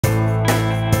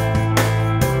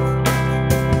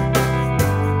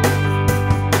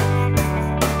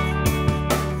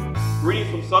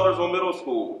Sudlersville Middle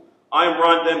School. I am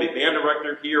Ron Demme, band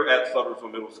director here at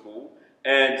Sudlersville Middle School,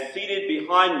 and seated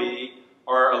behind me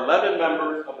are 11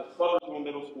 members of the Sudlersville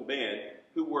Middle School band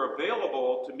who were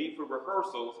available to meet for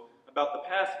rehearsals about the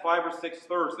past 5 or 6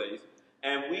 Thursdays,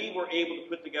 and we were able to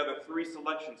put together 3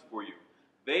 selections for you.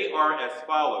 They are as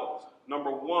follows.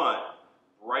 Number 1,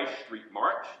 Rice Street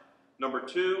March. Number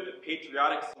 2, a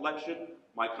patriotic selection,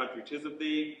 My Country 'Tis of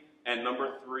Thee. And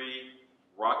number 3,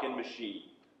 Rockin' Machine.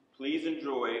 Please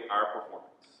enjoy our performance.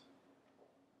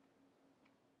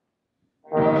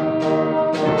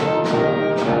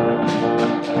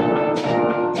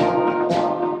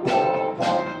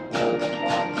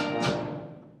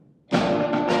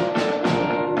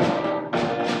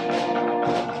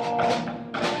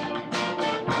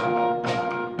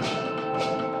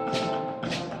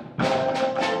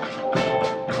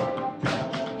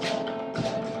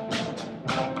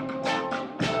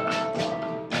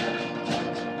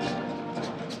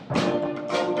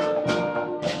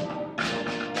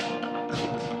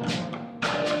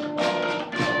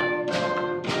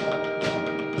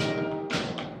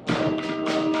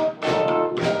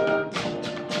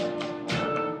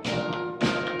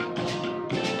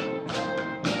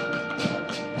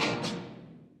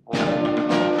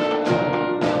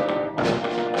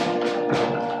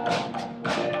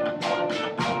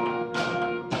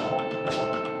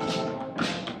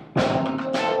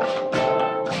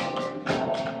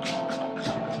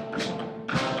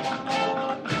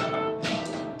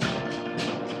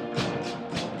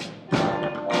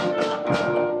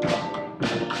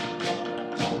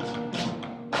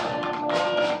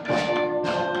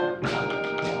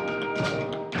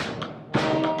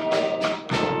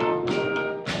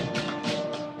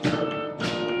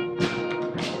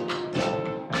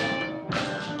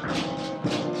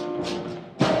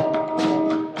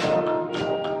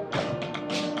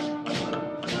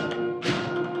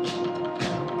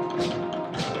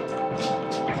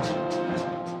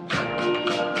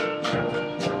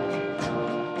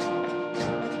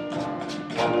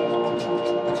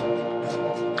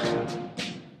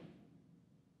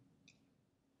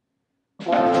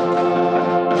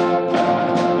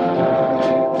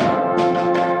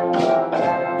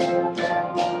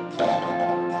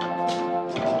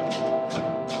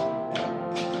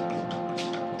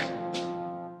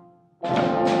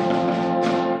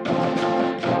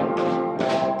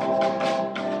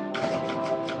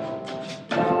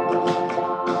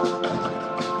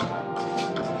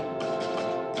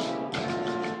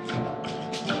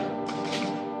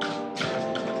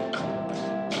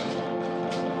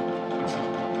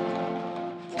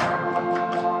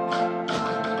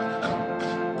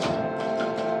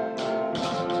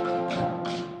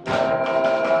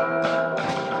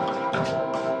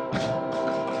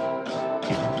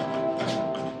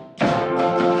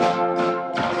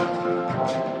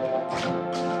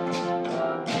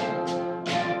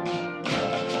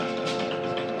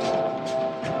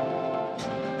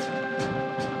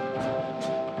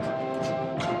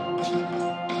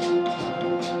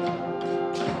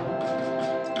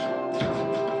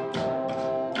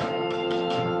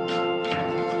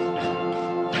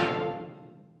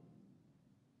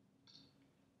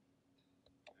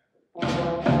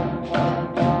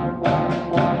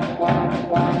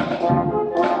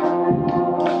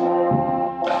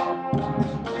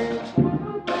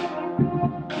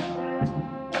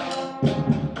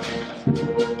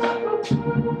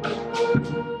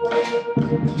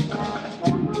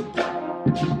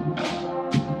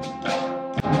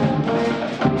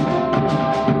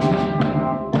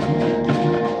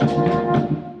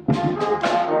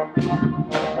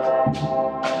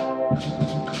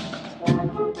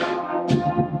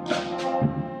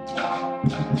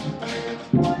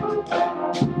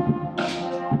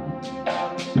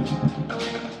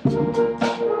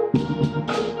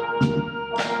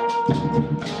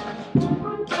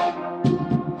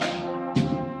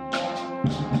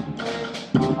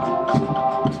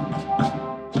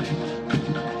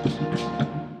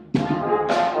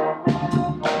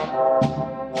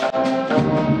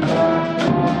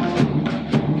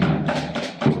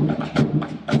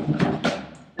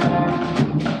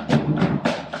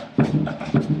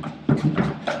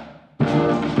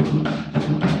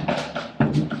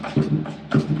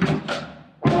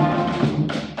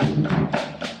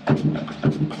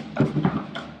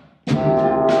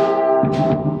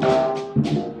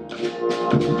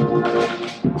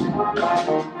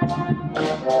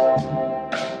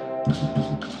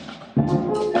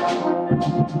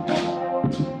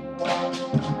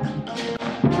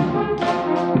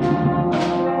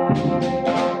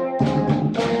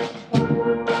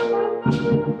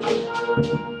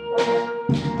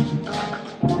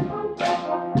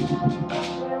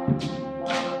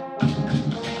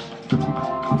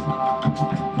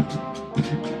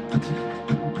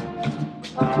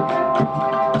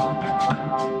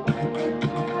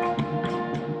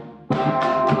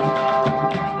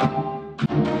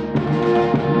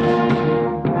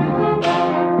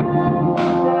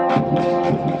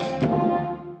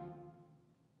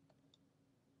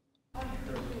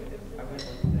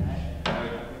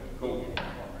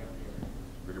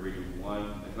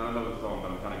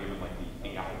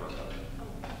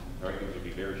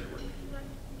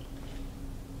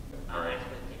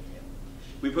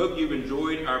 We hope you've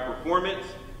enjoyed our performance.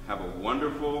 Have a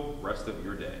wonderful rest of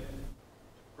your day.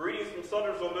 Greetings from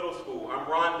Sudlersville Middle School. I'm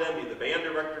Ron Denby, the band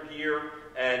director here,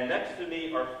 and next to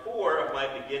me are 4 of my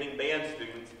beginning band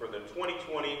students for the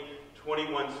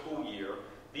 2020-21 school year.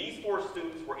 These 4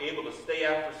 students were able to stay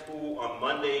after school on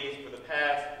Mondays for the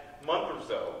past month or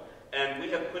so, and we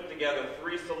have put together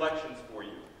 3 selections for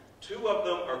you. 2 of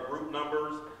them are group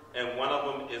numbers, and 1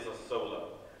 of them is a solo.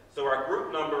 So our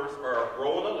group numbers are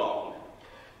Rollin' Along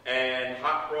and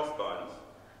Hot Cross Buns,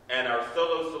 and our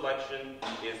solo selection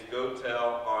is Go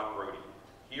Tell Aunt Rhody.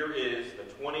 Here is the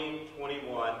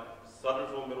 2021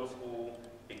 Sudlersville Middle School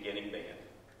beginning band.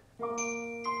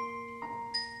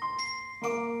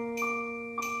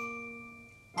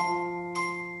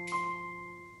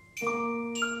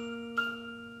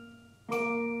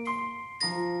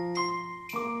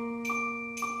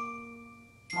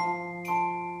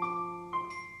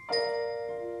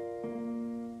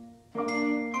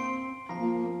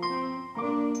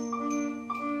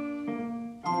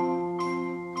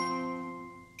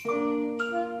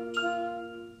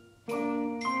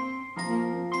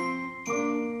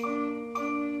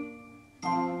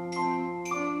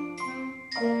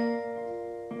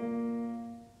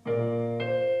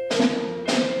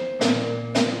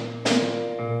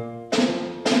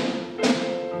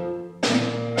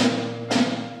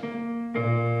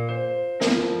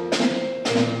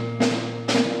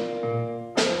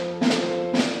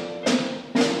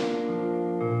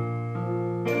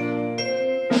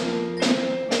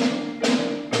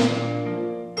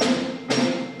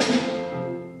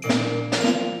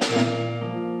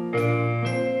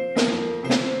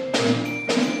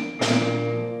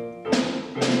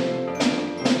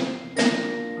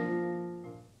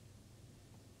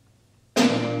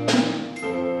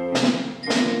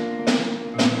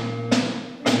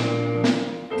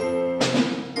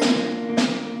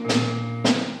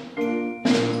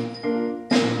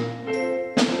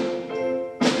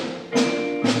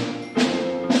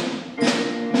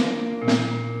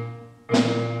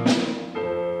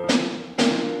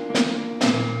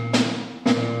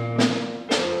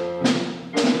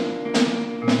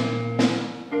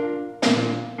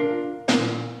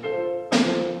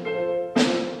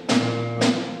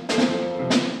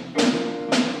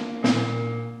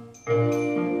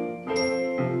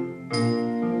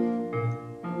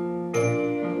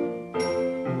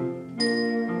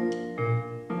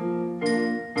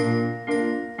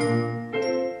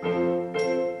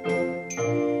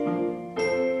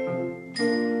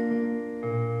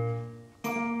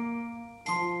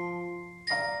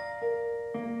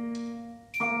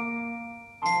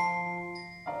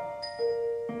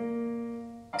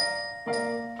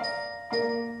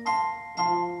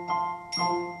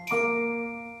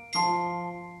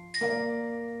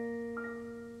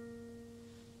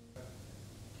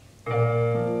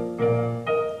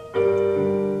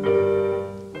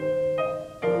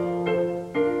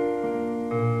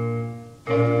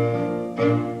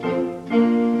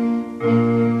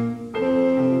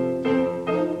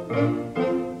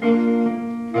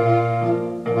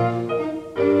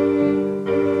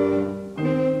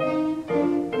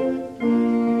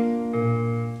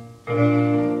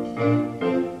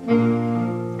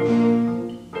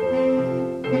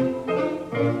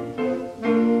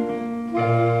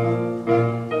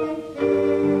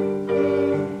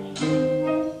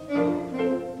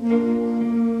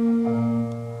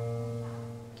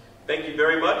 Thank you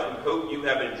very much. We hope you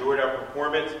have enjoyed our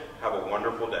performance. Have a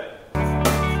wonderful day.